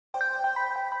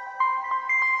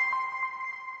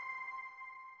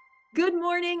Good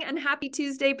morning and happy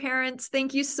Tuesday, parents.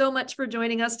 Thank you so much for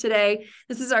joining us today.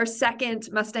 This is our second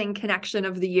Mustang Connection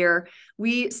of the year.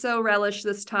 We so relish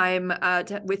this time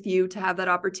with you to have that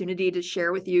opportunity to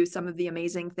share with you some of the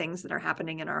amazing things that are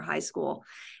happening in our high school.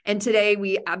 And today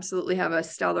we absolutely have a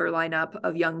stellar lineup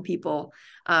of young people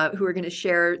who are going to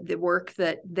share the work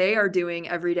that they are doing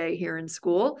every day here in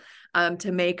school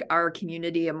to make our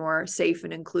community a more safe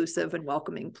and inclusive and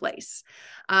welcoming place.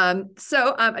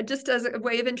 Just as a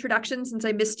way of introduction, since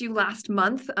I missed you last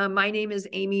month, my name is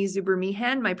Amy Zuber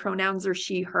Meehan. My pronouns are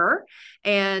she, her,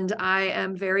 and I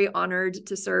am very honored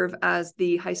to serve as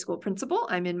the high school principal.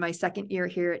 I'm in my second year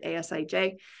here at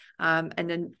ASIJ. And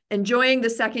then enjoying the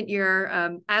second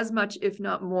year as much, if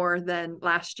not more than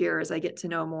last year, as I get to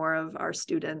know more of our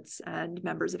students and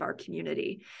members of our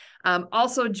community.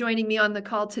 Also joining me on the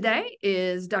call today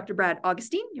is Dr. Brad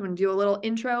Augustine. You want to do a little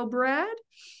intro, Brad?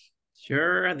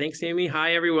 Sure. Thanks, Amy.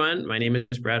 Hi, everyone. My name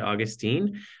is Brad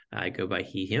Augustine. I go by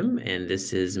he, him, and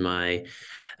this is my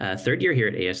third year here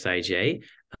at ASIJ.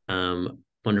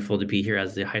 Wonderful to be here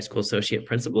as the high school associate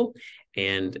principal,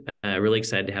 and really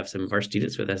excited to have some of our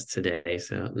students with us today.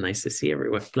 So nice to see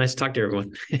everyone. Nice to talk to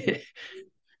everyone.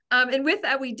 And with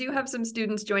that, we do have some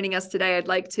students joining us today. I'd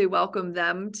like to welcome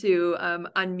them to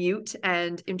unmute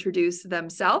and introduce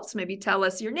themselves. Maybe tell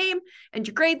us your name and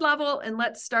your grade level, and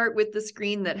let's start with the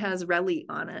screen that has Relly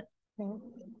on it.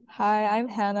 Hi, I'm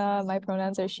Hannah. My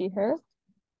pronouns are she, her.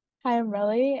 Hi, I'm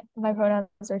Relly. My pronouns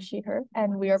are she, her,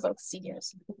 and we are both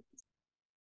seniors.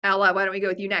 Ella, why don't we go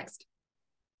with you next?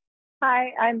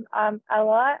 Hi, I'm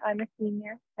Ella. I'm a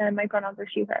senior, and my pronouns are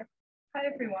she, her. Hi,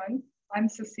 everyone. I'm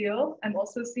Cecile. I'm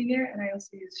also a senior, and I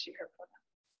also use she, her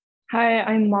pronouns.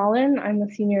 Hi, I'm Malin. I'm a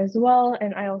senior as well,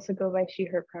 and I also go by she,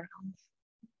 her pronouns.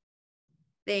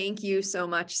 Thank you so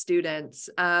much, students.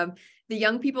 The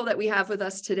young people that we have with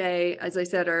us today, as I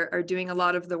said, are doing a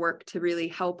lot of the work to really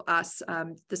help us.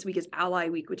 This week is Ally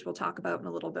Week, which we'll talk about in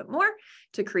a little bit more,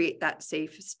 to create that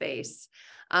safe space.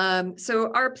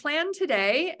 So our plan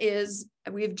today is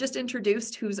we've just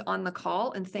introduced who's on the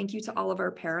call, and thank you to all of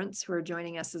our parents who are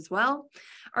joining us as well.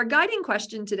 Our guiding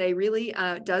question today really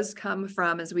does come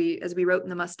from, as we wrote in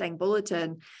the Mustang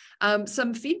Bulletin,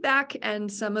 some feedback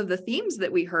and some of the themes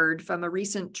that we heard from a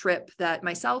recent trip that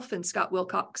myself and Scott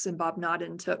Wilcox and Bob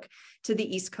Nodden took to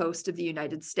the East Coast of the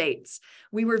United States.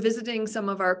 We were visiting some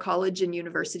of our college and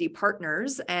university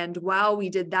partners, and while we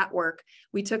did that work,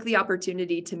 we took the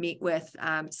opportunity to meet with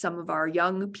some of our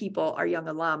young people, our young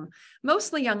alum,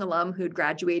 mostly young alum who'd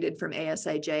graduated from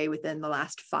ASIJ within the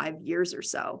last 5 years or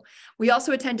so. We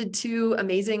also attended 2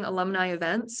 amazing alumni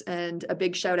events, and a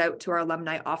big shout out to our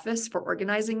alumni office for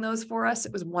organizing those for us.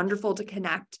 It was wonderful to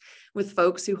connect with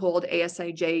folks who hold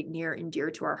ASIJ near and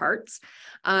dear to our hearts.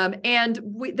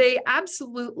 They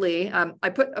absolutely, I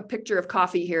put a picture of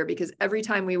coffee here because every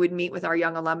time we would meet with our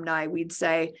young alumni, we'd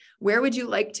say, where would you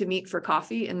like to meet for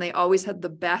coffee? And they always had the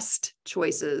best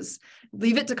choices.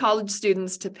 Leave it to college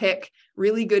students to pick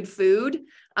really good food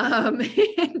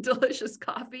and delicious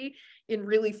coffee in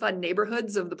really fun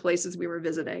neighborhoods of the places we were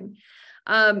visiting.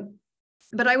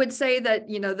 But I would say that,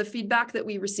 you know, the feedback that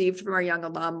we received from our young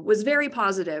alum was very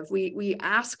positive. We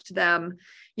asked them,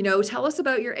 you know, tell us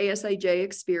about your ASIJ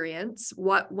experience,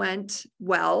 what went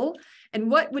well, and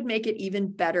what would make it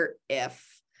even better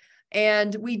if.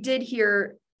 And we did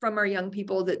hear from our young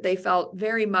people that they felt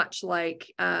very much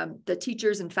like the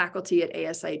teachers and faculty at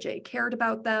ASIJ cared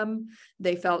about them.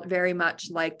 They felt very much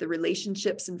like the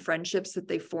relationships and friendships that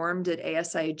they formed at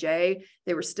ASIJ,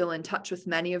 they were still in touch with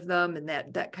many of them, and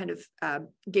that kind of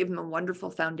gave them a wonderful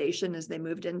foundation as they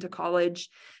moved into college.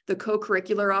 The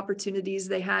co-curricular opportunities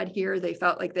they had here, they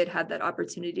felt like they'd had that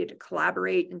opportunity to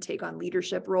collaborate and take on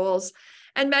leadership roles.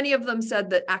 And many of them said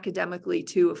that academically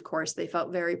too, of course, they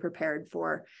felt very prepared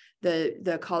for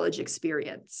the college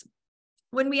experience.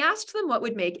 When we asked them what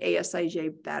would make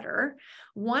ASIJ better,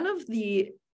 one of the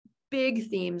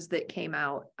big themes that came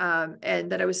out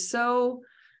and that I was so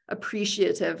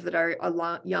appreciative that our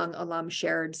young alum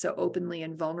shared so openly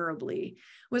and vulnerably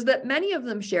was that many of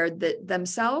them shared that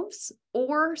themselves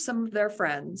or some of their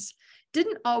friends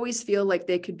didn't always feel like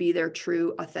they could be their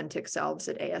true, authentic selves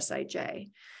at ASIJ.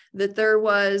 That there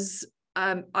was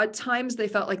at times they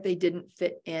felt like they didn't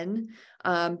fit in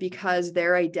because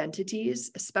their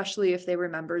identities, especially if they were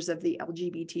members of the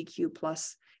LGBTQ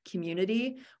plus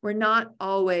community, were not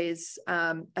always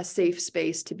a safe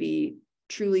space to be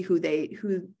truly who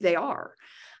they are.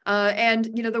 And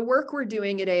you know, the work we're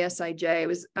doing at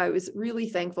ASIJ, I was really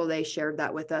thankful they shared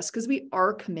that with us, because we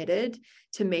are committed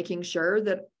to making sure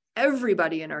that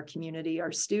everybody in our community,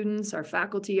 our students, our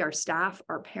faculty, our staff,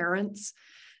 our parents,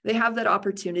 they have that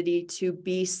opportunity to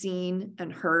be seen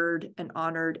and heard and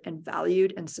honored and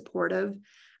valued and supportive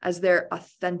as their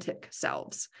authentic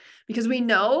selves. Because we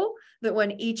know that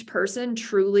when each person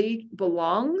truly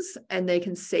belongs and they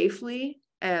can safely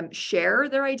share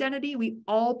their identity, we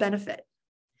all benefit.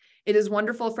 It is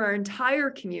wonderful for our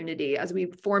entire community as we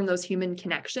form those human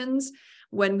connections.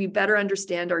 When we better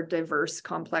understand our diverse,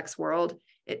 complex world,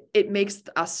 it makes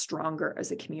us stronger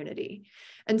as a community.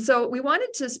 And so we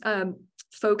wanted to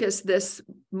focus this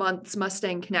month's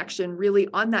Mustang Connection really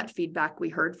on that feedback we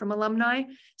heard from alumni.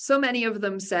 So many of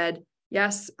them said,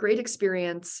 yes, great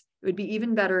experience. It would be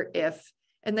even better if,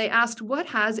 and they asked, what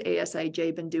has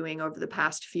ASIJ been doing over the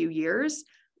past few years?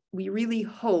 We really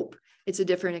hope it's a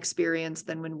different experience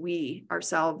than when we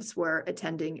ourselves were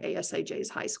attending ASIJ's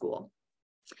high school.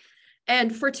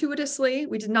 And fortuitously,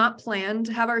 we did not plan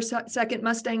to have our second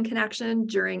Mustang Connection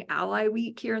during Ally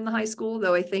Week here in the high school,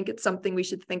 though I think it's something we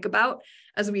should think about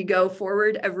as we go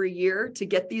forward every year to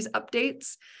get these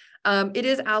updates. It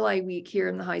is Ally Week here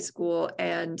in the high school,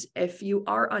 and if you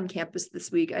are on campus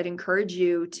this week, I'd encourage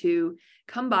you to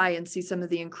come by and see some of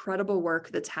the incredible work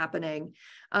that's happening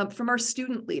from our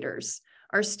student leaders.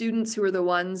 Our students who are the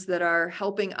ones that are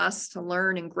helping us to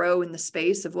learn and grow in the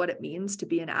space of what it means to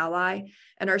be an ally,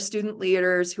 and our student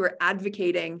leaders who are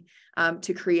advocating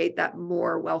to create that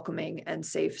more welcoming and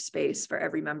safe space for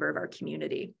every member of our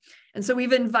community. And so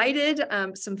we've invited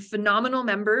some phenomenal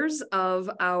members of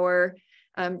our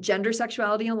Gender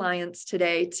Sexuality Alliance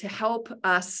today to help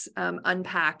us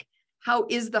unpack how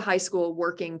is the high school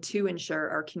working to ensure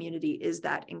our community is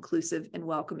that inclusive and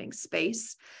welcoming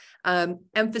space.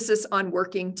 Emphasis on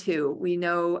working too. We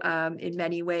know in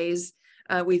many ways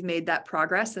we've made that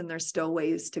progress and there's still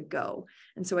ways to go.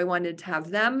 And so I wanted to have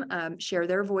them share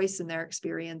their voice and their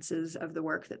experiences of the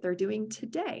work that they're doing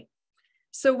today.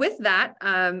 So with that,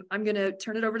 I'm going to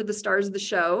turn it over to the stars of the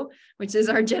show, which is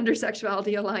our Gender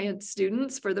Sexuality Alliance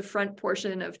students for the front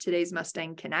portion of today's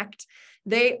Mustang Connect.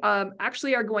 They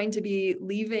actually are going to be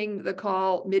leaving the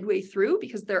call midway through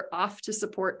because they're off to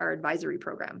support our advisory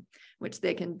program, which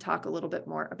they can talk a little bit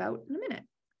more about in a minute.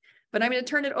 But I'm going to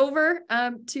turn it over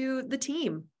to the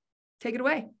team. Take it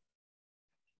away.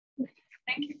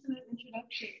 Thank you for the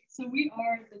introduction. So we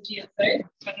are the GSA,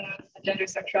 the Gender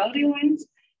Sexuality Alliance,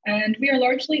 and we are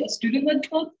largely a student-led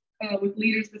club with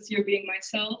leaders this year being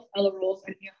myself, Ella Rolls,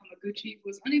 and Mia Hamaguchi, who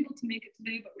was unable to make it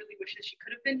today, but really wishes she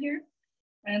could have been here.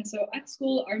 And so at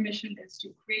school, our mission is to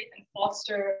create and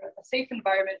foster a safe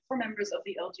environment for members of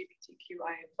the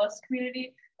LGBTQIA+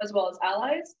 community, as well as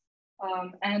allies.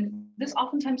 And this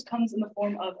oftentimes comes in the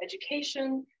form of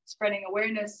education, spreading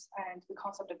awareness and the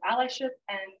concept of allyship,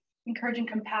 and encouraging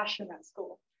compassion at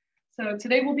school. So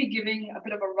today we'll be giving a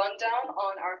bit of a rundown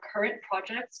on our current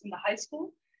projects in the high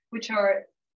school, which are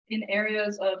in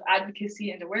areas of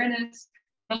advocacy and awareness,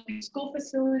 developing school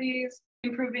facilities,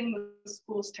 improving the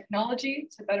school's technology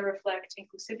to better reflect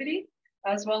inclusivity,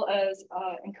 as well as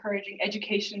encouraging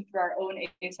education through our own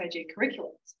ASIJ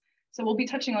curriculums. So we'll be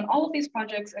touching on all of these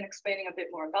projects and explaining a bit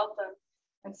more about them.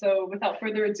 And so without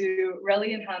further ado,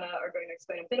 Relly and Hannah are going to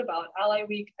explain a bit about Ally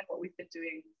Week and what we've been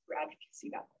doing for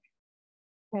advocacy that way.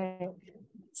 Okay,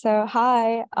 so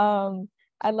hi,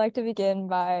 I'd like to begin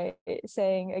by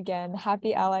saying again,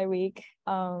 happy Ally Week.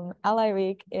 Ally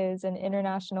Week is an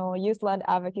international youth-led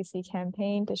advocacy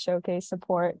campaign to showcase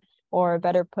support, or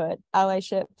better put,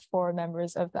 allyship for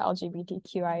members of the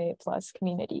LGBTQIA+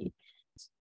 community.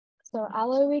 So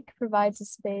Ally Week provides a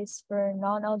space for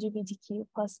non-LGBTQ+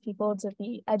 people to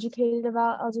be educated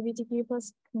about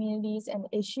LGBTQ+ communities and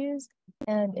issues.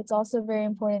 And it's also a very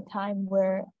important time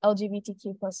where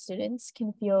LGBTQ+ students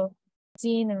can feel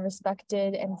seen and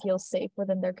respected and feel safe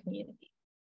within their community.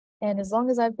 And as long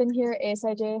as I've been here,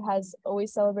 ASIJ has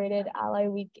always celebrated Ally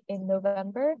Week in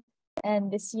November.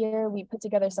 And this year we put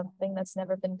together something that's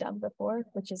never been done before,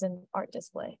 which is an art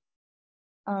display.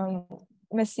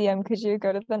 Miss CM, could you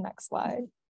go to the next slide?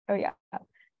 Oh yeah.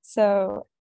 So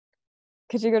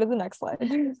could you go to the next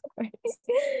slide?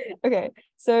 Okay,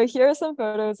 so here are some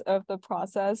photos of the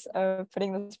process of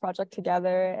putting this project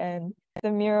together, and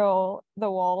the mural,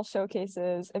 the wall,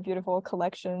 showcases a beautiful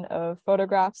collection of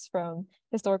photographs from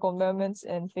historical moments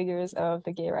and figures of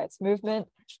the gay rights movement,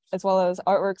 as well as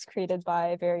artworks created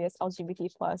by various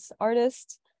LGBT+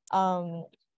 artists,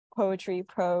 poetry,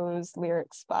 prose,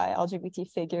 lyrics by LGBT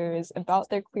figures about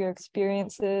their queer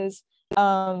experiences,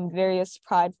 various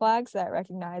pride flags that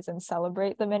recognize and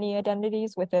celebrate the many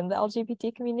identities within the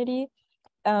LGBT community,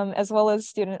 as well as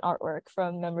student artwork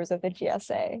from members of the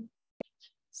GSA.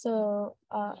 So,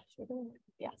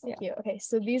 thank you. Okay,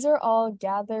 so these are all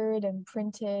gathered and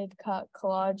printed, cut,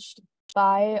 collaged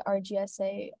by our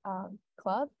GSA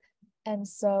club. And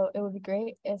so it would be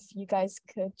great if you guys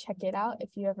could check it out if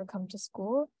you ever come to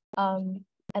school,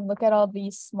 and look at all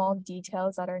these small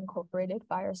details that are incorporated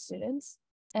by our students.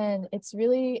 And it's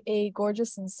really a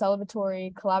gorgeous and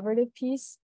celebratory collaborative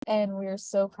piece. And we are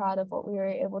so proud of what we were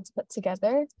able to put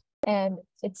together. And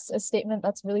it's a statement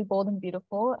that's really bold and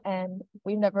beautiful. And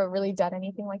we've never really done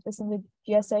anything like this in the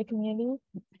GSA community.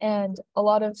 And a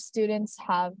lot of students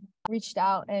have reached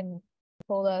out and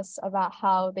told us about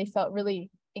how they felt really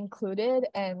included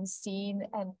and seen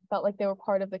and felt like they were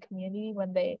part of the community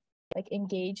when they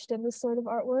engaged in this sort of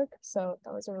artwork. So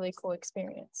that was a really cool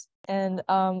experience. And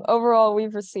overall,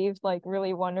 we've received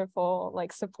really wonderful,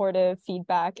 supportive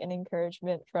feedback and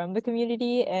encouragement from the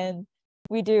community. And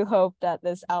we do hope that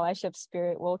this allyship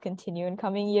spirit will continue in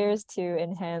coming years to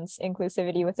enhance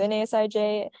inclusivity within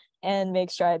ASIJ and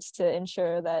make strides to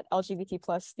ensure that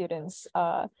LGBT+ students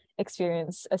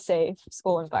experience a safe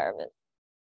school environment.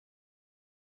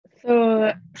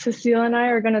 So Cecile and I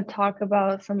are going to talk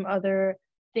about some other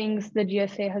things the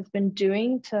GSA has been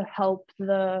doing to help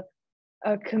the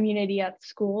community at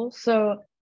school. So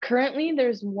currently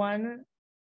there's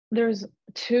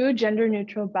 2 gender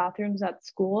neutral bathrooms at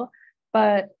school,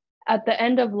 but at the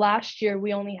end of last year,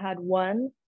 we only had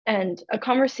 1. And a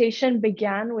conversation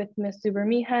began with Ms. Zuber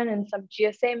Meehan and some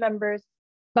GSA members,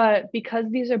 but because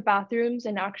these are bathrooms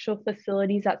and actual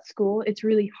facilities at school, it's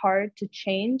really hard to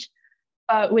change.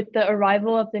 With the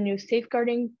arrival of the new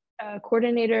safeguarding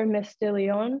coordinator, Ms. De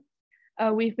Leon,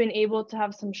 we've been able to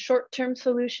have some short-term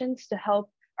solutions to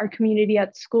help our community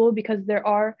at school, because there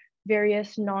are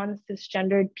various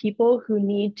non-cisgendered people who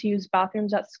need to use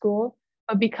bathrooms at school.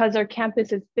 But because our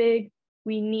campus is big,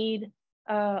 we need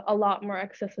a lot more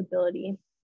accessibility.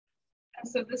 And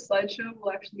so this slideshow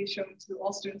will actually be shown to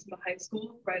all students in the high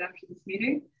school right after this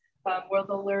meeting, where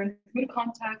they'll learn who to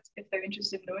contact if they're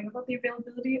interested in knowing about the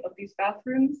availability of these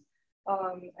bathrooms.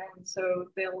 And so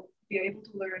they'll be able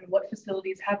to learn what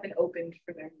facilities have been opened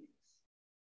for their use.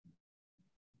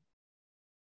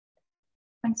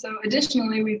 And so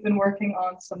additionally, we've been working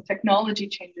on some technology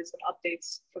changes and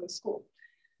updates for the school.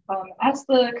 As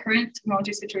the current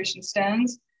technology situation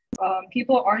stands,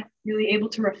 people aren't really able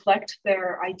to reflect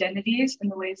their identities in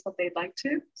the ways that they'd like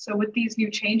to. So with these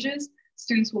new changes,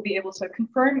 students will be able to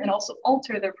confirm and also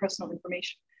alter their personal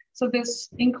information. So this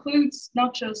includes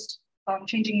not just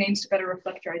changing names to better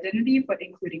reflect your identity, but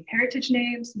including heritage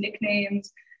names,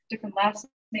 nicknames, different last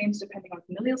names depending on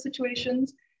familial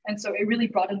situations. And so it really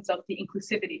broadens up the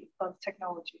inclusivity of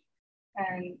technology.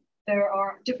 And there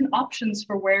are different options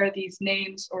for where these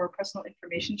names or personal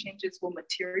information changes will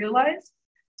materialize.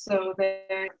 So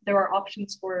there are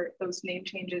options for those name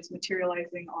changes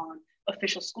materializing on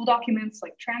official school documents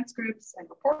like transcripts and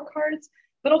report cards,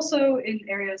 but also in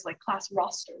areas like class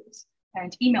rosters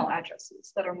and email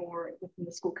addresses that are more within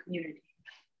the school community.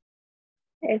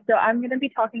 Okay, so I'm going to be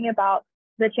talking about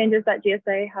the changes that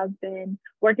GSA has been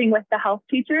working with the health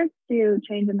teachers to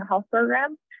change in the health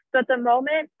program. So at the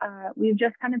moment, we've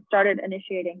just kind of started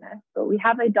initiating this. So we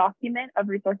have a document of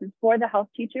resources for the health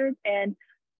teachers and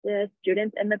the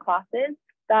students in the classes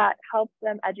that helps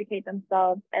them educate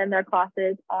themselves and their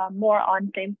classes more on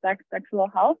same-sex sexual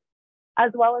health,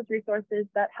 as well as resources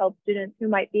that help students who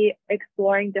might be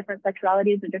exploring different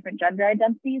sexualities or different gender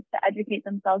identities to educate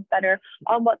themselves better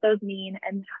on what those mean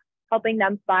and helping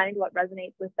them find what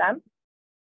resonates with them.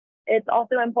 It's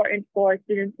also important for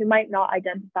students who might not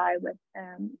identify with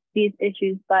these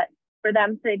issues, but for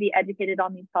them to be educated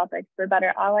on these topics for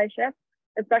better allyship.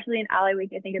 Especially in Ally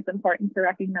Week, I think it's important to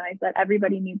recognize that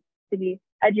everybody needs to be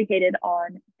educated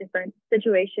on different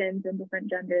situations and different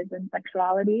genders and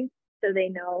sexualities, so they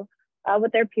know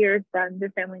what their peers, friends, or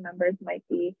family members might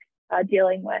be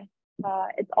dealing with.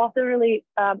 It's also really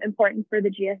important for the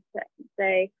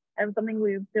GSA, and something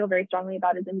we feel very strongly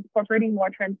about is incorporating more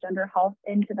transgender health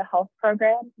into the health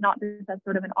program, not just as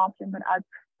sort of an option, but as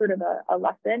sort of a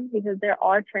lesson, because there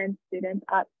are trans students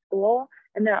at school,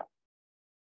 and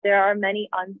there are many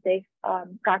unsafe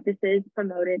practices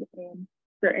promoted in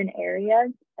certain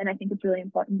areas. And I think it's really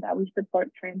important that we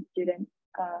support trans students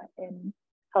in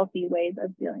healthy ways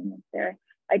of dealing with their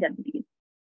identities.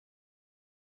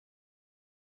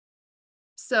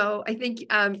 So I think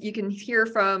you can hear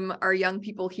from our young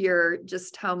people here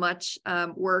just how much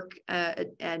work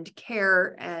and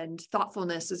care and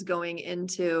thoughtfulness is going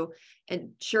into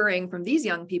ensuring from these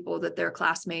young people that their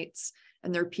classmates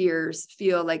and their peers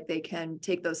feel like they can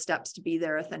take those steps to be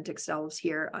their authentic selves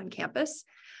here on campus.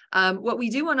 What we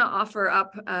do want to offer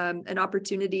up an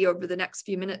opportunity over the next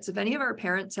few minutes, if any of our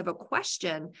parents have a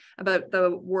question about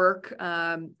the work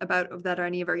about that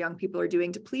any of our young people are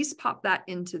doing, to please pop that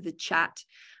into the chat.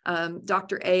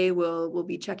 Dr. A will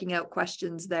be checking out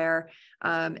questions there,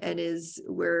 and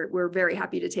we're very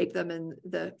happy to take them, and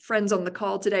the friends on the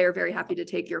call today are very happy to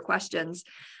take your questions.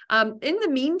 In the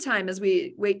meantime, as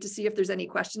we wait to see if there's any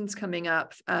questions coming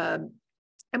up,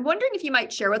 I'm wondering if you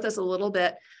might share with us a little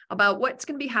bit about what's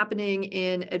going to be happening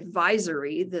in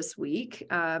advisory this week.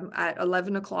 At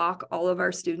 11 o'clock, all of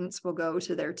our students will go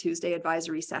to their Tuesday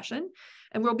advisory session,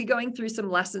 and we'll be going through some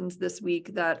lessons this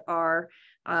week that are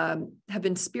have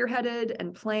been spearheaded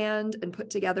and planned and put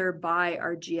together by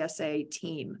our GSA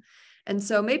team. And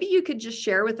so maybe you could just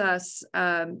share with us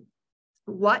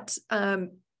what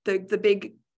the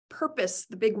big purpose,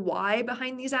 the big why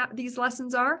behind these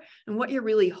lessons are, and what you're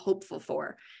really hopeful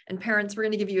for. And parents, we're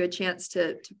going to give you a chance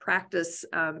to practice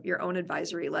your own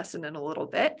advisory lesson in a little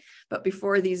bit. But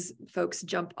before these folks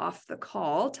jump off the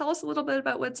call, tell us a little bit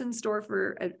about what's in store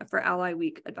for Ally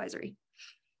Week advisory.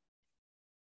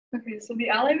 Okay, so the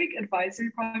Ally Week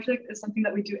advisory project is something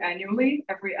that we do annually,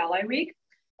 every Ally Week.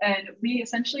 And we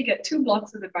essentially get 2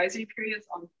 blocks of advisory periods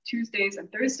on Tuesdays and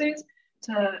Thursdays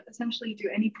to essentially do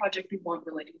any project we want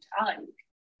relating to Ally Week.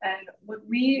 And what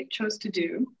we chose to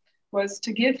do was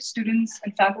to give students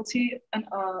and faculty an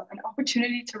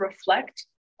opportunity to reflect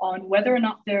on whether or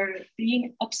not they're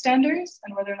being upstanders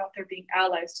and whether or not they're being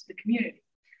allies to the community.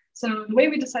 So the way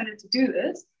we decided to do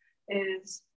this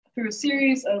is through a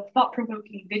series of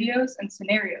thought-provoking videos and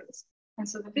scenarios. And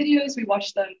so the videos, we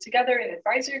watch them together in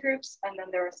advisory groups, and then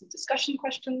there are some discussion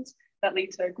questions that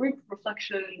lead to group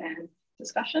reflection and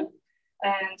discussion.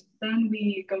 And then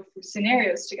we go through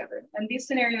scenarios together. And these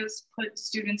scenarios put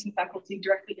students and faculty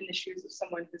directly in the shoes of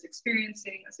someone who's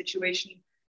experiencing a situation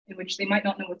in which they might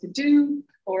not know what to do,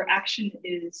 or action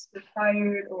is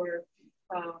required or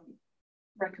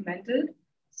recommended.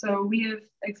 So we have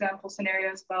example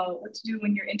scenarios about what to do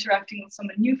when you're interacting with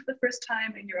someone new for the first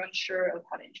time and you're unsure of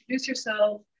how to introduce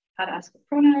yourself, how to ask for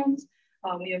pronouns.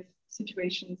 We have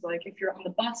situations like if you're on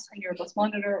the bus and you're a bus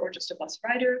monitor or just a bus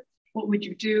rider, what would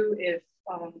you do if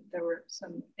there were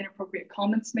some inappropriate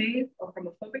comments made or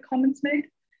homophobic comments made?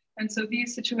 And so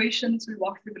these situations, we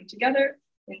walk through them together,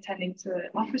 intending to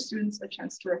offer students a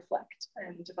chance to reflect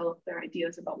and develop their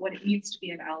ideas about what it means to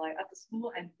be an ally at the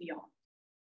school and beyond.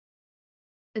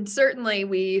 And certainly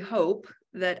we hope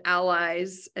that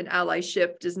allies and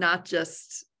allyship does not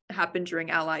just happen during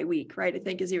Ally Week, right? I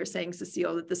think, as you were saying,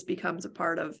 Cecile, that this becomes a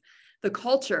part of the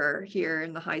culture here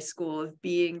in the high school of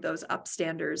being those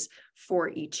upstanders for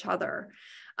each other.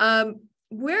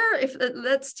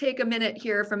 Let's take a minute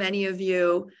here from any of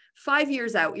you, 5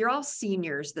 years out, you're all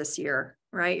seniors this year,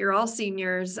 right? You're all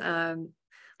seniors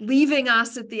leaving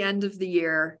us at the end of the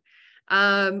year.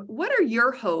 What are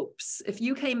your hopes if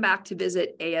you came back to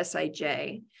visit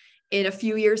ASIJ in a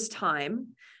few years'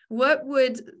 time? What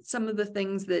would some of the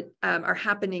things that are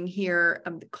happening here,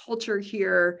 the culture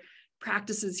here,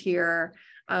 practices here,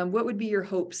 what would be your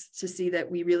hopes to see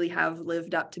that we really have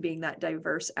lived up to being that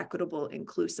diverse, equitable,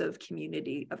 inclusive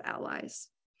community of allies?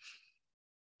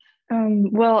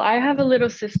 Well, I have a little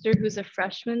sister who's a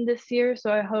freshman this year,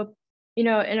 so I hope, in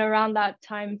around that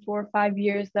time, 4 or 5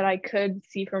 years, that I could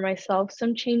see for myself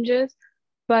some changes.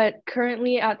 But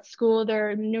currently at school, there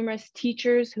are numerous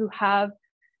teachers who have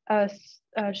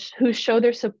who show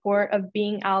their support of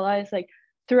being allies, like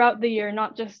throughout the year,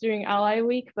 not just during Ally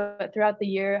Week, but throughout the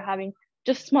year, having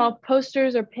just small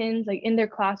posters or pins like in their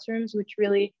classrooms, which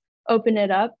really open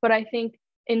it up. But I think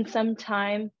in some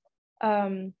time,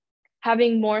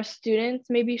 having more students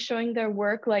maybe showing their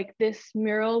work, like this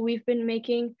mural we've been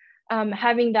making,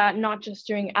 having that not just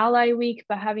during Ally Week,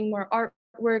 but having more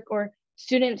artwork or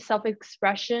student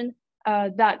self-expression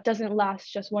that doesn't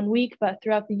last just 1 week, but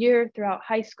throughout the year, throughout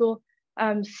high school.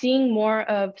 Seeing more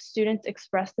of students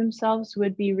express themselves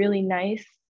would be really nice.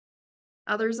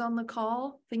 Others on the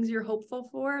call, things you're hopeful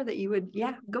for that you would,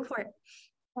 go for it.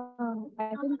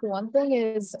 I think one thing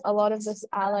is a lot of this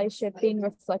allyship being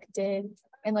reflected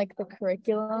in like the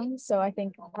curriculum. So I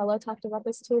think Ella talked about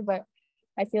this too, but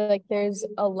I feel like there's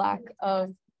a lack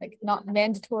of like not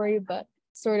mandatory, but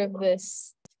sort of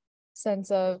this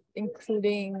sense of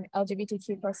including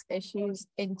LGBTQ plus issues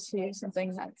into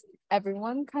something that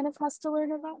everyone kind of has to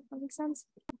learn about, if that makes sense.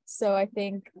 So I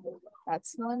think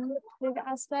that's one big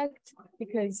aspect,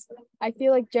 because I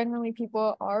feel like generally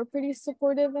people are pretty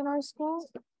supportive in our school,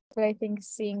 but I think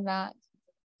seeing that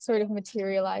sort of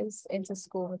materialized into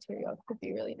school material could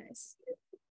be really nice.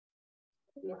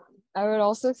 I would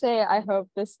also say I hope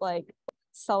this like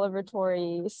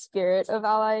celebratory spirit of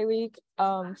Ally Week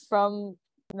from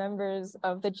members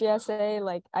of the GSA,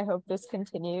 like I hope this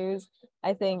continues.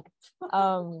 I think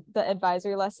the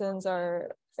advisory lessons are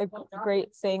a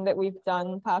great thing that we've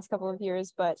done the past couple of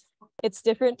years, but it's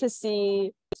different to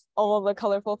see all of the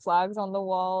colorful flags on the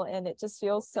wall, and it just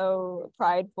feels so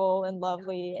prideful and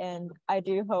lovely. And I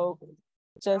do hope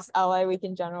just Ally Week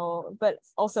in general, but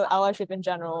also allyship in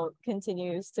general,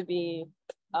 continues to be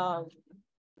an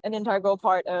integral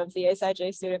part of the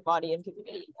ASIJ student body and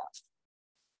community.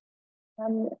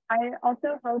 I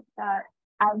also hope that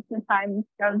as the time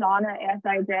goes on at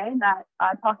ASIJ, that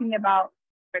talking about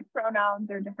pronouns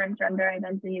or different gender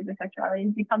identities or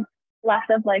sexualities becomes less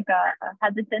of like a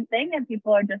hesitant thing, and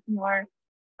people are just more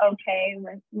okay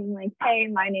with being like, hey,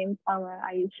 my name's Ella,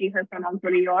 I use she, her pronouns,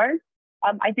 what are yours?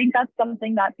 I think that's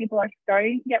something that people are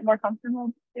starting to get more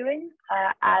comfortable doing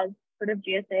as sort of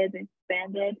GSA has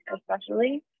expanded,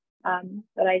 especially.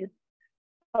 But I just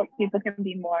hope people can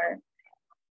be more,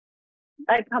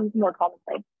 that becomes more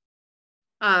commonplace.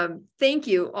 Thank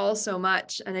you all so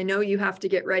much. And I know you have to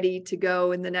get ready to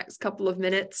go in the next couple of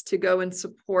minutes to go and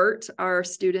support our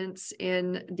students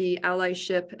in the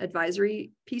allyship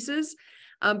advisory pieces.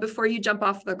 Before you jump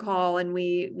off the call and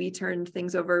we turn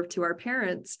things over to our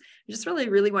parents, I just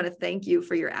really want to thank you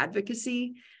for your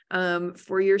advocacy,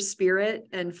 for your spirit,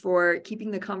 and for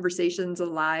keeping the conversations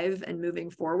alive and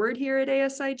moving forward here at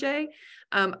ASIJ.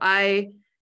 I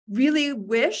really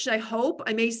wish, I hope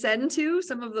I may send to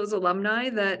some of those alumni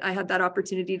that I had that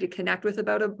opportunity to connect with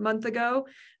about a month ago,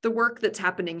 the work that's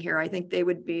happening here. I think they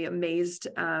would be amazed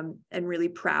and really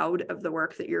proud of the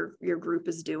work that your group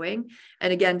is doing.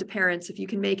 And again, to parents, if you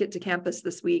can make it to campus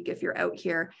this week, if you're out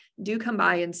here, do come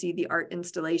by and see the art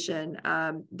installation.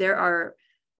 There are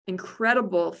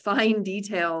incredible fine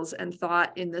details and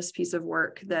thought in this piece of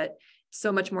work that so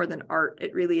much more than art.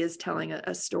 It really is telling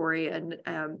a story and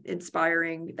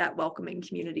inspiring that welcoming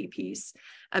community piece.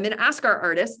 I'm going to ask our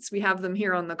artists, we have them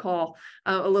here on the call,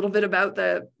 a little bit about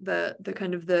the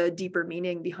kind of the deeper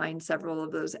meaning behind several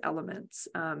of those elements.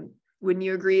 Wouldn't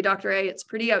you agree, Dr. A? It's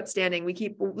pretty outstanding. We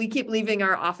keep leaving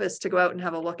our office to go out and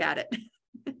have a look at it.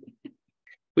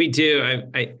 We do.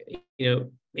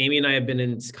 Amy and I have been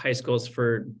in high schools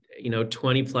for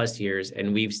 20 plus years,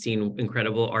 and we've seen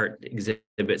incredible art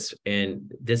exhibits,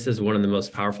 and this is one of the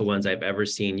most powerful ones I've ever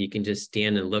seen. You can just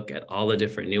stand and look at all the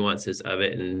different nuances of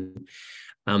it, and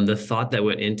the thought that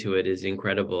went into it is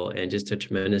incredible. And just a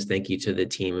tremendous thank you to the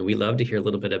team. And we love to hear a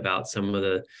little bit about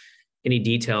any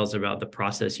details about the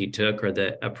process you took or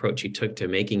the approach you took to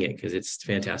making it, because it's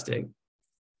fantastic.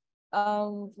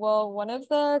 Well, one of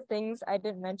the things I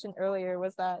didn't mention earlier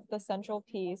was that the central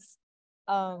piece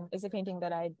is a painting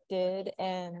that I did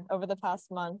and over the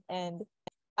past month, and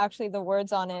actually the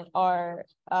words on it are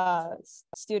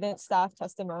student staff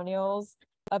testimonials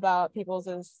about people's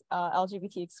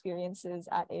LGBT experiences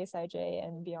at ASIJ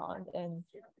and beyond. And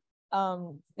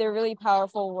they're really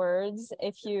powerful words.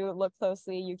 If you look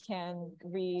closely, you can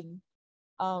read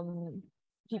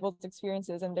people's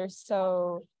experiences, and there's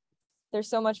so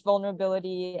much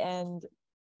vulnerability, and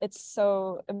it's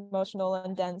so emotional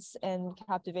and dense and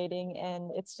captivating. And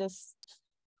it's just,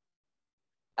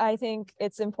 I think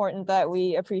it's important that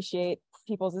we appreciate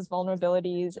people's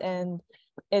vulnerabilities, and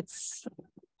it's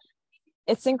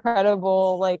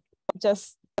incredible, like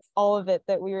just all of it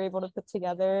that we were able to put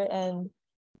together. And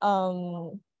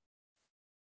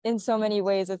in so many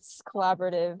ways it's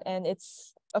collaborative, and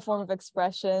it's a form of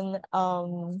expression,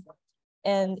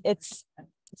 and it's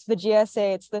the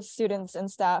GSA, it's the students and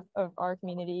staff of our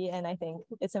community. And I think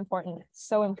it's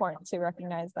so important to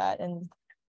recognize that. And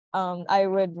I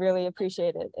would really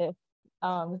appreciate it if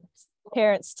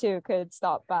parents too could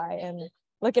stop by and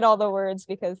look at all the words,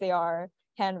 because they are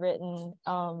handwritten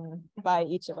by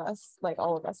each of us, like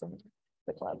all of us in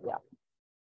the club. Yeah.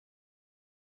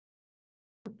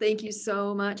 Thank you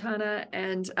so much, Hannah.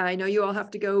 And I know you all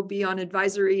have to go be on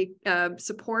advisory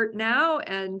support now.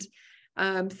 And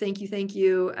thank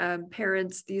you,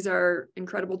 parents. These are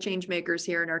incredible change makers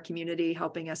here in our community,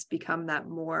 helping us become that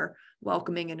more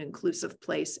welcoming and inclusive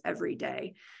place every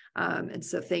day. And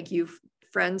so thank you,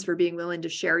 friends, for being willing to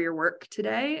share your work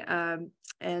today.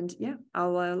 And yeah,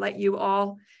 I'll let you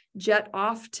all jet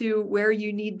off to where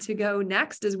you need to go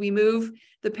next as we move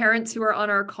the parents who are on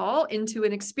our call into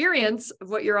an experience of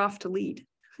what you're off to lead.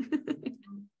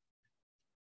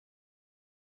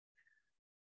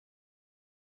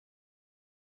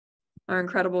 Our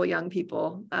incredible young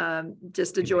people.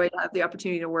 Just a joy to have the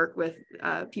opportunity to work with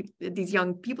these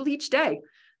young people each day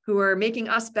who are making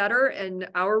us better in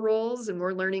our roles, and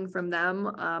we're learning from them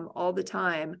all the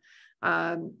time,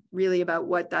 really about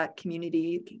what that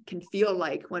community can feel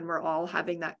like when we're all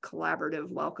having that collaborative,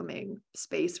 welcoming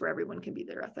space where everyone can be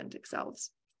their authentic selves.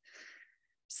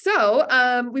 So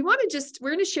we're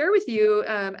going to share with you,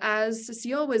 as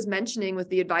Cecile was mentioning with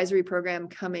the advisory program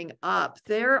coming up,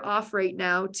 they're off right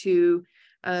now to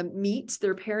meet.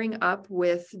 They're pairing up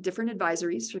with different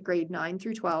advisories for grade 9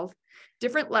 through 12,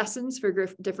 different lessons for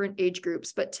different age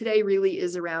groups. But today really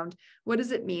is around, what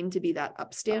does it mean to be that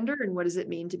upstander, and what does it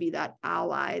mean to be that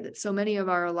ally that so many of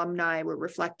our alumni were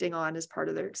reflecting on as part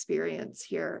of their experience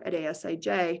here at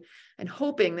ASIJ, and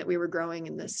hoping that we were growing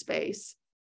in this space.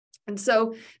 And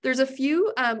so there's a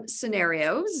few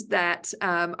scenarios that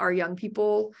our young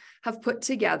people have put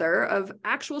together of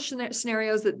actual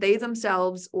scenarios that they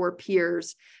themselves or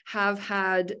peers have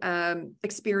had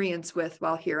experience with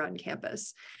while here on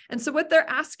campus. And so what they're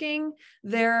asking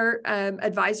their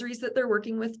advisories that they're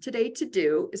working with today to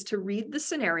do is to read the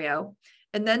scenario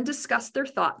and then discuss their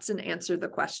thoughts and answer the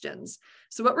questions.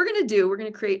 So what we're going to do, we're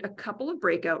going to create a couple of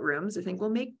breakout rooms. I think we'll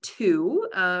make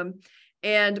 2.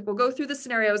 And we'll go through the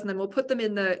scenarios, and then we'll put them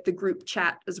in the group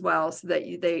chat as well, so that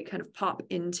they kind of pop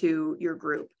into your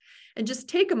group. And just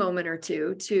take a moment or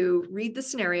two to read the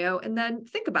scenario, and then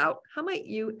think about how might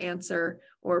you answer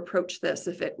or approach this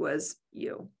if it was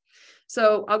you.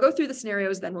 So I'll go through the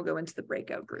scenarios, then we'll go into the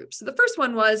breakout groups. So the first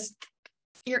one was,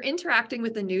 you're interacting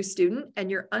with a new student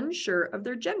and you're unsure of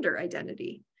their gender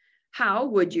identity. How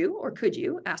would you or could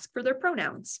you ask for their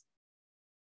pronouns?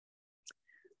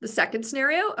 The second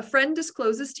scenario, a friend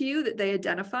discloses to you that they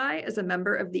identify as a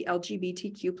member of the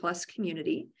LGBTQ+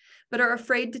 community, but are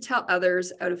afraid to tell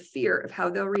others out of fear of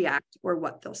how they'll react or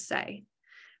what they'll say.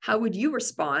 How would you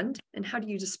respond, and how do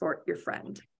you support your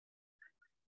friend?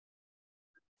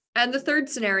 And the third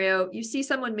scenario, you see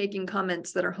someone making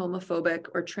comments that are homophobic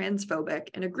or transphobic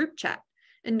in a group chat,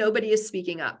 and nobody is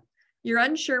speaking up. You're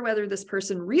unsure whether this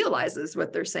person realizes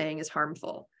what they're saying is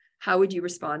harmful. How would you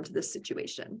respond to this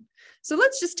situation? So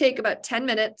let's just take about 10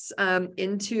 minutes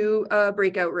into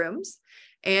breakout rooms.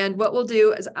 And what we'll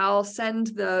do is I'll send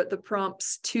the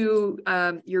prompts to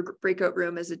your breakout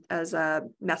room as a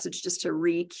message, just to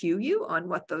re-cue you on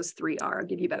what those 3 are. I'll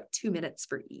give you about 2 minutes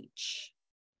for each.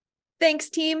 Thanks,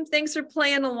 team. Thanks for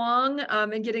playing along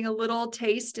and getting a little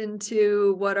taste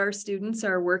into what our students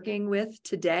are working with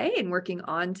today and working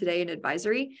on today in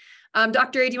advisory.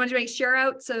 Dr. A, do you want to make share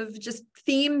outs of just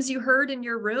themes you heard in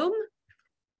your room?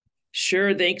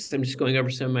 Sure, thanks. I'm just going over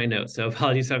some of my notes, so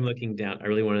apologies if I'm looking down. I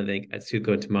really want to thank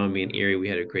Atsuko, Tamami, and Erie. We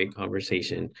had a great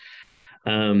conversation.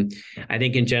 I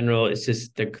think in general, it's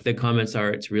just the comments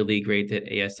are, it's really great that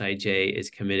ASIJ is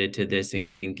committed to this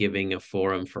and giving a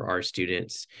forum for our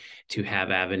students to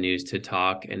have avenues to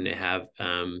talk and to have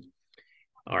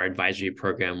our advisory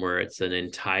program where it's an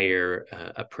entire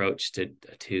approach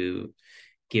to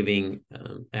giving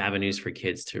avenues for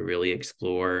kids to really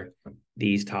explore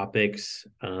these topics.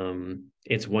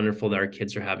 It's wonderful that our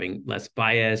kids are having less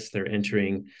bias. They're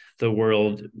entering the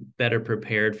world better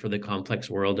prepared for the complex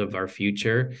world of our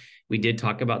future. We did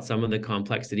talk about some of the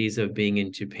complexities of being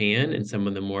in Japan and some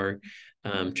of the more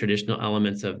traditional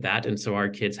elements of that. And so our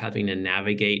kids having to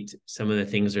navigate some of the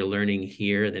things they're learning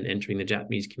here, then entering the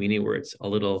Japanese community where it's a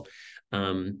little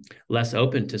less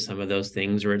open to some of those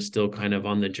things, or it's still kind of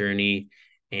on the journey.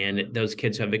 And those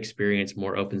kids have experienced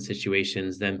more open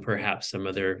situations than perhaps some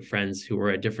of their friends who were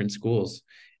at different schools,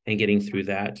 and getting through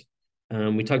that.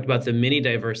 We talked about the many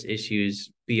diverse issues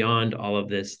beyond all of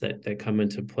this that come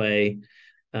into play,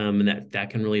 and that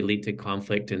can really lead to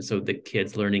conflict. And so the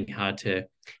kids learning how to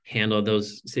handle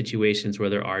those situations where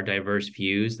there are diverse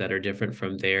views that are different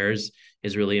from theirs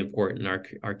is really important.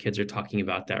 Our kids are talking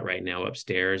about that right now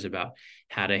upstairs, about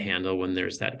how to handle when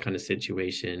there's that kind of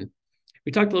situation.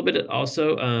 We talked a little bit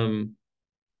also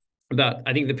about,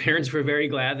 I think the parents were very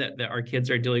glad that our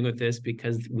kids are dealing with this,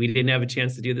 because we didn't have a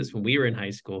chance to do this when we were in high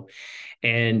school.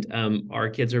 And our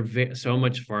kids are so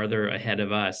much farther ahead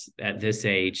of us at this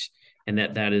age, and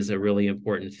that is a really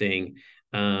important thing.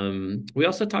 We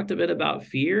also talked a bit about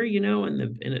fear, and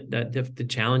the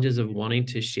challenges of wanting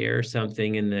to share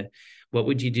something, and what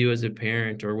would you do as a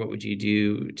parent, or what would you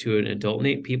do to an adult?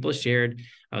 And people shared,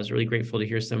 I was really grateful to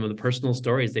hear some of the personal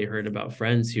stories they heard about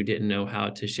friends who didn't know how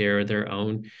to share their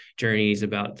own journeys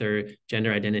about their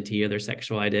gender identity or their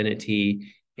sexual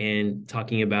identity, and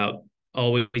talking about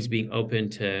always being open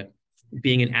to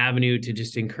being an avenue to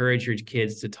just encourage your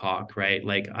kids to talk, right?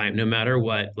 Like, no matter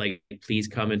what, like, please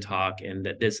come and talk, and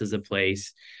that this is a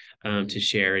place to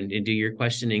share and do your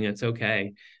questioning. That's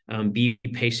okay. Be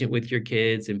patient with your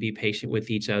kids and be patient with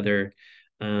each other.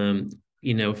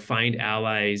 Find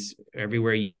allies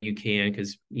everywhere you can,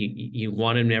 because you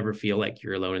want to never feel like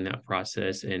you're alone in that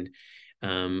process. And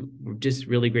we're just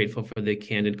really grateful for the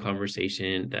candid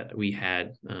conversation that we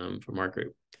had from our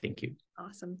group. Thank you.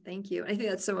 Awesome. Thank you. I think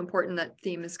that's so important. That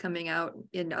theme is coming out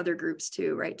in other groups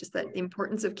too, right? Just that the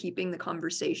importance of keeping the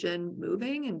conversation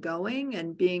moving and going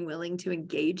and being willing to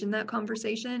engage in that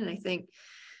conversation. And I think,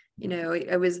 you know,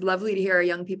 it was lovely to hear our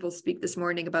young people speak this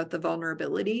morning about the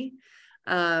vulnerability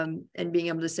and being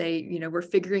able to say, you know, we're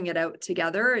figuring it out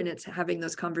together, and it's having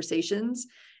those conversations.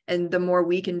 And the more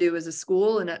we can do as a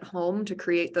school and at home to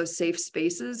create those safe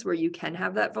spaces where you can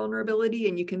have that vulnerability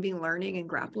and you can be learning and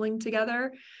grappling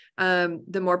together,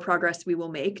 the more progress we will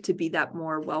make to be that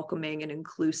more welcoming and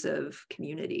inclusive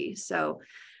community. So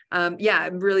yeah,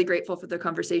 I'm really grateful for the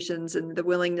conversations and the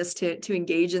willingness to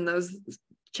engage in those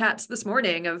chats this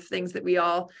morning of things that we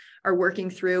all are working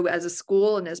through as a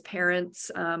school and as parents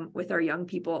with our young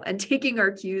people, and taking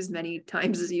our cues many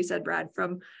times, as you said, Brad,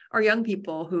 from our young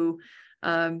people who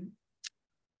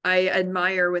I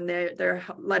admire when they're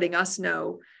letting us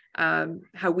know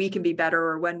how we can be better,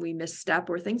 or when we misstep,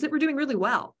 or things that we're doing really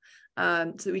well,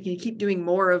 so we can keep doing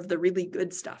more of the really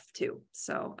good stuff too.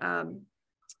 So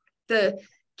the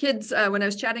kids, when I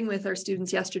was chatting with our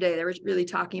students yesterday, they were really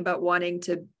talking about wanting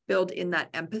to build in that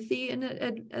empathy in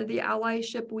the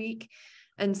allyship week.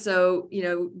 And so, you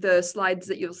know, the slides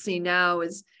that you'll see now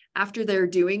is after they're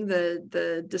doing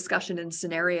the discussion and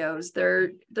scenarios,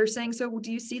 they're saying, so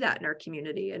do you see that in our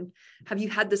community? And have you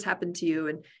had this happen to you?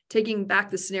 And taking back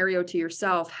the scenario to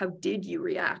yourself, how did you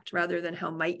react, rather than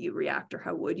how might you react or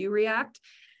how would you react?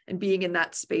 And being in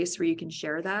that space where you can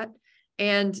share that.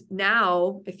 And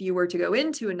now, if you were to go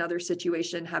into another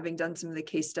situation, having done some of the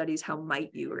case studies, how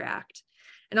might you react?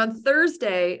 And on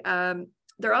Thursday,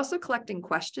 they're also collecting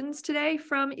questions today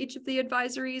from each of the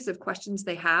advisories of questions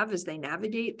they have as they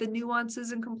navigate the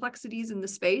nuances and complexities in the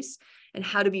space and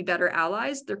how to be better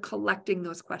allies. They're collecting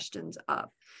those questions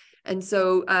up. And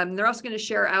so they're also going to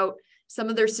share out some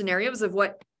of their scenarios of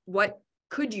what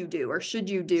could you do or should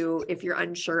you do if you're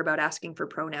unsure about asking for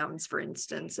pronouns, for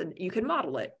instance, and you can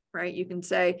model it, right? You can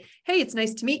say, hey, it's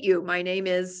nice to meet you. My name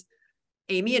is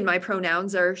Amy and my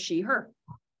pronouns are she, her.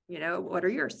 You know, what are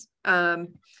yours?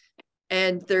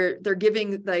 And they're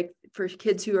giving, like, for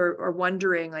kids who are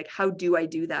wondering, like, how do I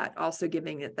do that? Also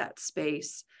giving it that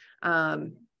space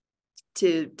to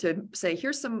say,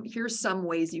 here's some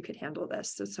ways you could handle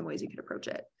this. So some ways you could approach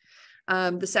it.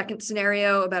 The second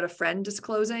scenario about a friend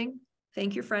disclosing,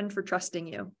 thank your friend for trusting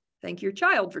you. Thank your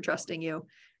child for trusting you,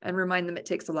 and remind them it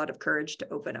takes a lot of courage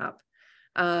to open up.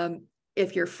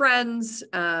 If you're friends,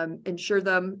 ensure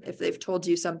them, if they've told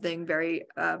you something very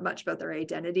much about their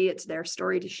identity, it's their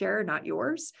story to share, not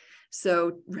yours.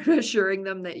 So assuring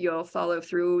them that you'll follow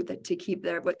through, that to keep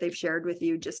what they've shared with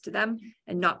you just to them,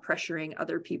 and not pressuring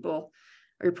other people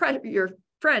or your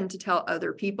friend to tell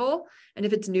other people. And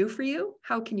if it's new for you,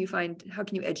 how can you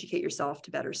educate yourself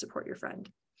to better support your friend?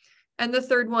 And the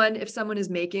third one, if someone is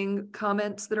making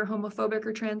comments that are homophobic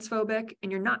or transphobic,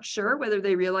 and you're not sure whether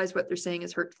they realize what they're saying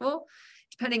is hurtful,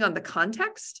 depending on the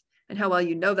context and how well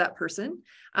you know that person,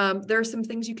 there are some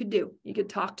things you could do. You could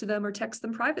talk to them or text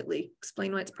them privately,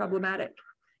 explain why it's problematic.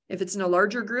 If it's in a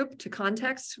larger group, to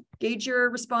context, gauge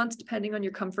your response depending on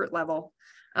your comfort level,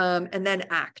 and then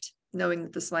act, knowing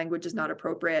that this language is not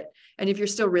appropriate. And if you're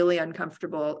still really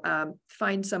uncomfortable,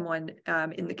 find someone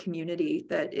in the community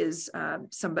that is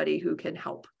somebody who can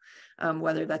help,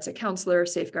 whether that's a counselor,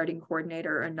 safeguarding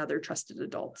coordinator, or another trusted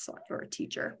adult or a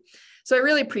teacher. So I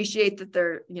really appreciate that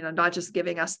they're, you know, not just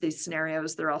giving us these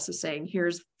scenarios, they're also saying,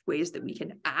 here's ways that we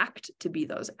can act to be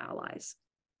those allies.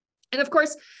 And of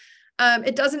course,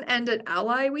 it doesn't end at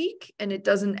Ally Week, and it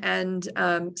doesn't end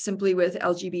simply with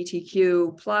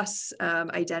LGBTQ plus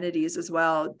identities as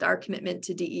well. Our commitment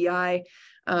to DEI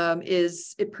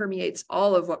it permeates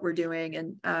all of what we're doing.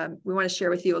 And we want to share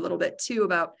with you a little bit too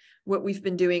about what we've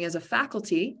been doing as a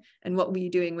faculty and what we're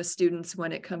doing with students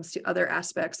when it comes to other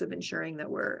aspects of ensuring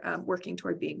that we're working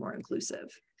toward being more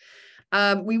inclusive.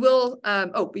 We will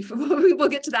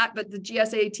get to that, but the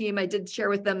GSA team, I did share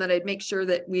with them that I'd make sure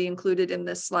that we included in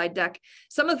this slide deck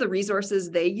some of the resources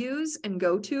they use and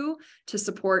go to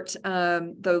support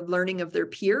the learning of their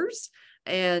peers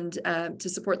and to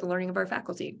support the learning of our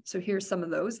faculty. So here's some of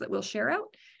those that we'll share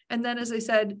out. And then, as I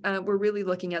said, we're really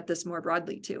looking at this more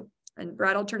broadly too. And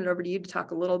Brad, I'll turn it over to you to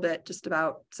talk a little bit just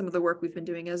about some of the work we've been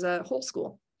doing as a whole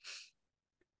school.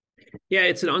 Yeah,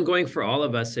 it's an ongoing for all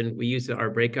of us. And we use our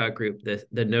breakout group,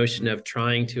 the notion of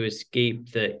trying to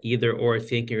escape the either or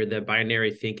thinking or the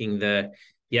binary thinking, the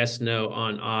yes, no,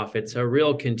 on, off. It's a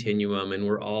real continuum. And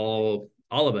we're all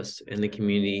of us in the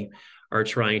community are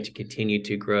trying to continue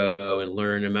to grow and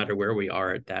learn no matter where we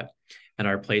are at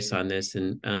our place on this.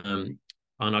 And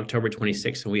on October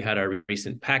 26th, when we had our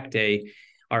recent PAC day,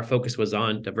 our focus was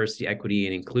on diversity, equity,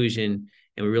 and inclusion,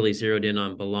 and we really zeroed in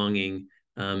on belonging.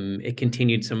 It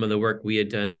continued some of the work we had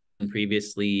done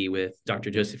previously with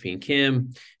Dr. Josephine Kim.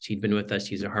 She'd been with us.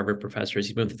 She's a Harvard professor.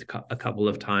 She's been with us a couple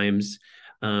of times.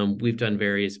 We've done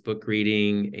various book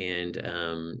reading and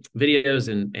videos,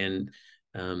 and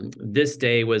this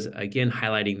day was again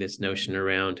highlighting this notion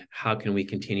around how can we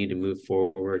continue to move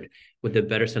forward with a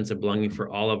better sense of belonging for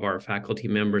all of our faculty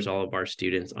members, all of our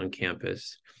students on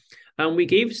campus. We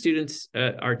gave students,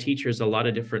 our teachers, a lot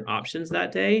of different options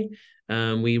that day.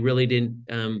 We really didn't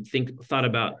thought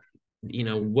about,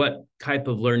 what type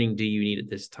of learning do you need at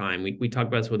this time? We talked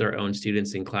about this with our own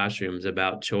students in classrooms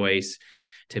about choice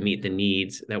to meet the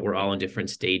needs that we're all in different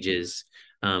stages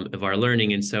of our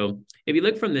learning. And so if you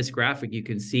look from this graphic, you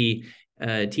can see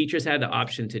teachers had the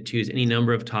option to choose any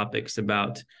number of topics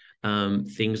about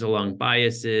things along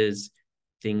biases,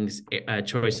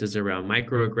 choices around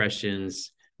microaggressions,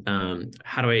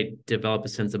 how do I develop a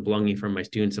sense of belonging for my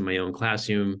students in my own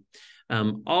classroom?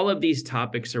 All of these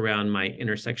topics around my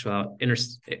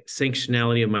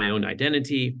intersectionality of my own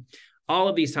identity, all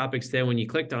of these topics then, when you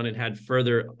clicked on it, had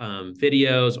further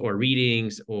videos or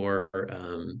readings or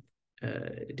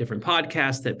different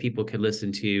podcasts that people could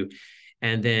listen to.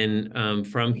 And then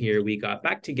from here, we got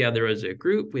back together as a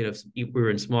group. We were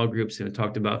in small groups and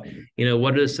talked about,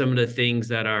 what are some of the things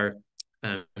that are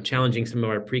challenging some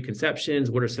of our preconceptions?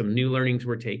 What are some new learnings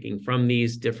we're taking from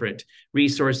these different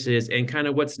resources, and kind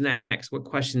of what's next? What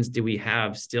questions do we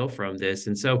have still from this?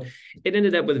 And so it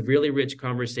ended up with really rich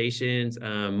conversations.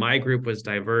 My group was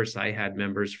diverse. I had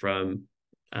members from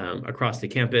across the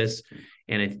campus,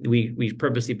 and we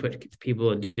purposely put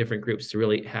people in different groups to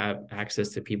really have access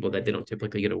to people that they don't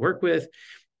typically get to work with.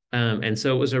 And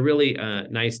so it was a really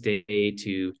nice day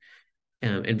to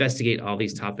investigate all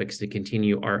these topics to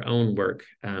continue our own work,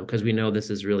 because we know this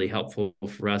is really helpful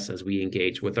for us as we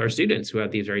engage with our students who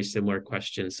have these very similar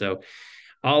questions. So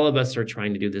all of us are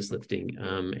trying to do this lifting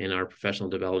in our professional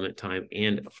development time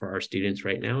and for our students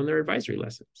right now in their advisory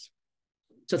lessons.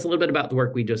 So it's a little bit about the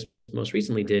work we just most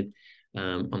recently did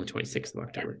on the 26th of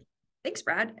October. Thanks,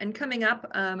 Brad. And coming up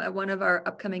at one of our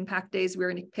upcoming PAC days, we're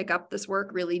going to pick up this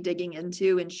work, really digging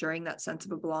into ensuring that sense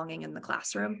of belonging in the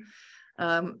classroom.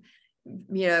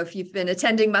 If you've been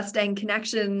attending Mustang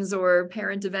Connections or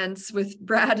parent events with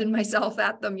Brad and myself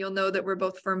at them, you'll know that we're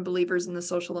both firm believers in the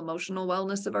social emotional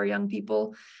wellness of our young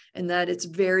people, and that it's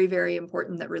very, very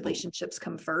important that relationships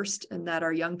come first, and that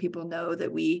our young people know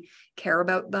that we care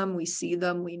about them, we see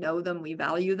them, we know them, we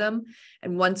value them.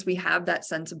 And once we have that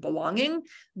sense of belonging,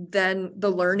 then the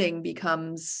learning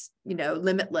becomes,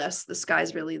 limitless. The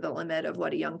sky's really the limit of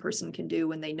what a young person can do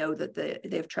when they know that they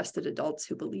have trusted adults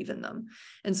who believe in them.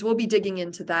 And so we'll be digging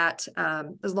into that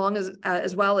as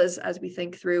well as we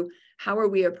think through how are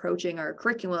we approaching our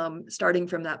curriculum, starting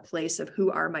from that place of who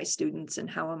are my students and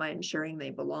how am I ensuring they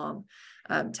belong,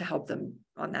 to help them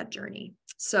on that journey.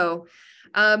 So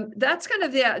that's kind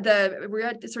of we're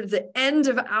at sort of the end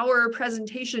of our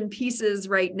presentation pieces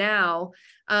right now.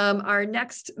 Our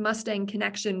next Mustang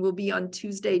Connection will be on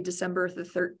Tuesday, December the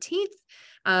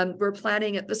 13th. We're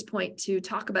planning at this point to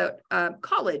talk about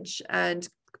college and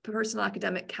personal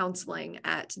academic counseling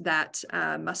at that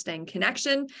Mustang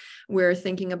Connection. We're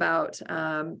thinking about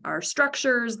our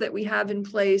structures that we have in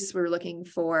place. We're looking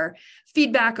for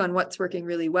feedback on what's working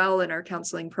really well in our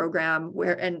counseling program,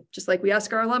 and just like we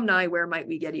ask our alumni, where might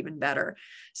we get even better?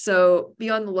 So be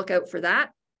on the lookout for that.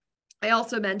 I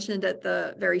also mentioned at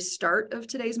the very start of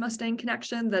today's Mustang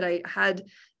Connection that I had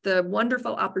the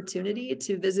wonderful opportunity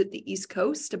to visit the East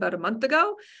Coast about a month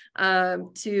ago,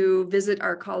 to visit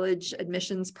our college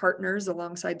admissions partners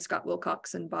alongside Scott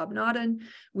Wilcox and Bob Nodden.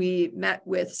 We met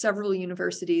with several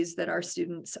universities that our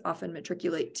students often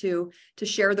matriculate to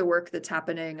share the work that's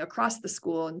happening across the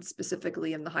school, and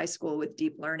specifically in the high school with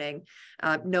deep learning,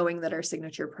 knowing that our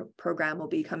signature program will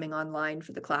be coming online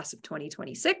for the class of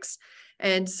 2026.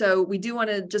 And so we do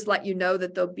want to just let you know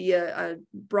that there'll be a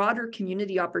broader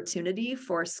community opportunity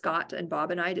for Scott and Bob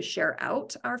and I to share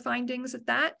out our findings at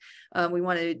that. We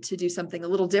wanted to do something a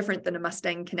little different than a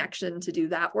Mustang Connection to do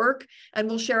that work. And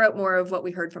we'll share out more of what we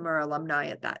heard from our alumni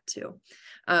at that too.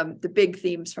 The big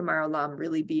themes from our alum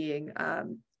really being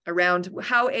around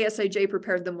how ASIJ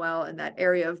prepared them well in that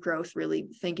area of growth, really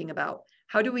thinking about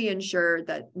how do we ensure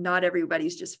that not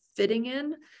everybody's just fitting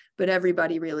in, but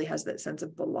everybody really has that sense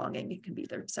of belonging and can be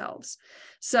themselves.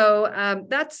 So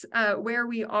that's where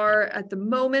we are at the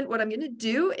moment. What I'm going to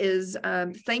do is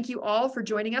thank you all for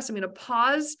joining us. I'm going to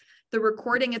pause the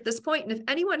recording at this point. And if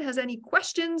anyone has any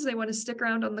questions, they want to stick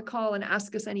around on the call and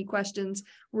ask us any questions,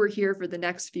 we're here for the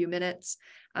next few minutes.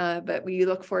 But we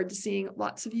look forward to seeing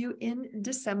lots of you in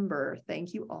December.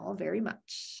 Thank you all very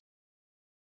much.